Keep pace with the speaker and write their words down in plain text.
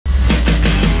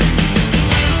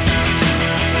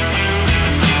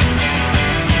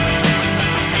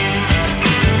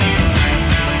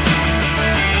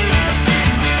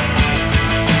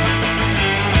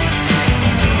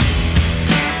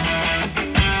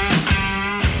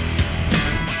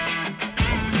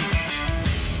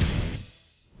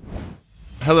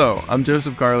Hello, I'm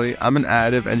Joseph Carley. I'm an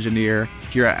additive engineer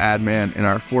here at ADDMAN in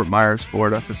our Fort Myers,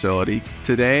 Florida facility.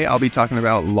 Today, I'll be talking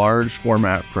about large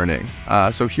format printing.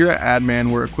 So here at ADDMAN,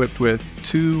 we're equipped with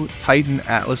two Titan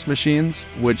Atlas machines,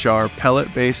 which are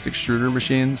pellet-based extruder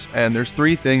machines. And there's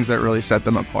three things that really set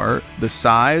them apart: the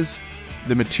size,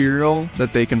 the material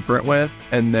that they can print with,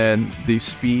 and then the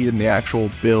speed and the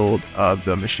actual build of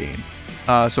the machine.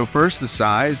 So first, the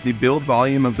size. The build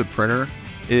volume of the printer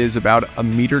is about a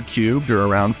meter cubed, or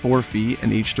around 4 feet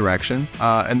in each direction.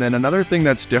 And then another thing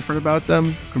that's different about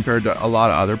them compared to a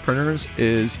lot of other printers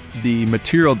is the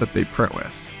material that they print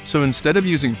with. So instead of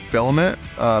using filament,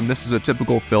 this is a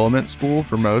typical filament spool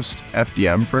for most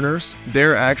FDM printers,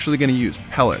 they're actually going to use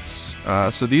pellets.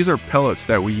 So these are pellets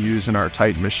that we use in our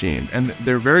Titan machine, and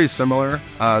they're very similar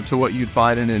to what you'd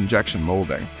find in injection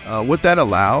molding. What that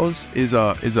allows is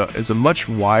a much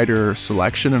wider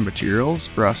selection of materials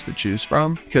for us to choose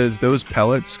from, because those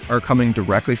pellets are coming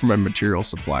directly from a material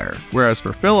supplier. Whereas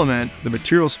for filament, the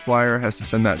material supplier has to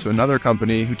send that to another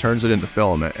company who turns it into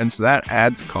filament, and so that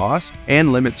adds cost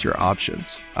and limits your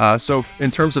options. So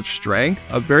in terms of strength,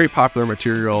 a very popular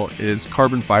material is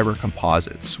carbon fiber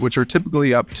composites, which are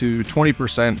typically up to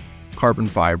 20% carbon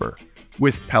fiber.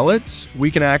 With pellets,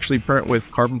 we can actually print with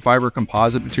carbon fiber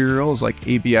composite materials like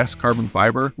ABS carbon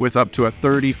fiber with up to a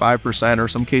 35%, or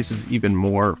some cases even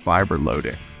more, fiber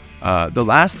loading. The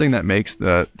last thing that makes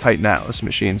the Titan Atlas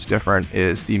machines different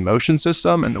is the motion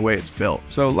system and the way it's built.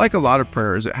 So like a lot of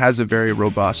printers, it has a very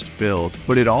robust build,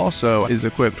 but it also is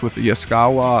equipped with the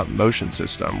Yaskawa motion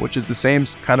system, which is the same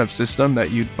kind of system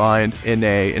that you'd find in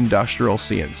a industrial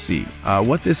CNC.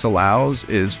 What this allows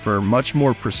is for much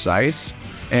more precise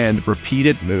and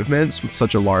repeated movements with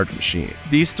such a large machine.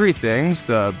 These three things,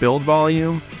 the build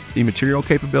volume, the material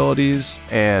capabilities,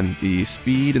 and the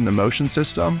speed and the motion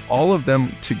system, all of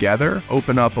them together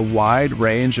open up a wide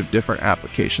range of different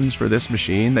applications for this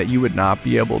machine that you would not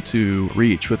be able to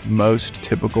reach with most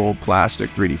typical plastic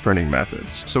 3D printing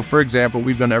methods. So for example,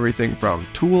 we've done everything from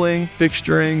tooling,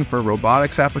 fixturing for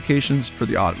robotics applications for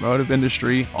the automotive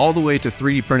industry, all the way to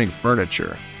 3D printing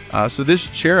furniture. So this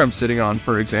chair I'm sitting on,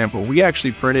 for example, we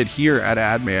actually printed here at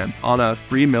ADDMAN on a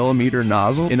 3mm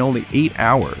nozzle in only 8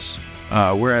 hours.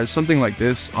 Whereas something like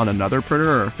this on another printer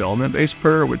or a filament-based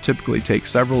printer would typically take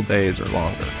several days or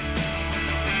longer.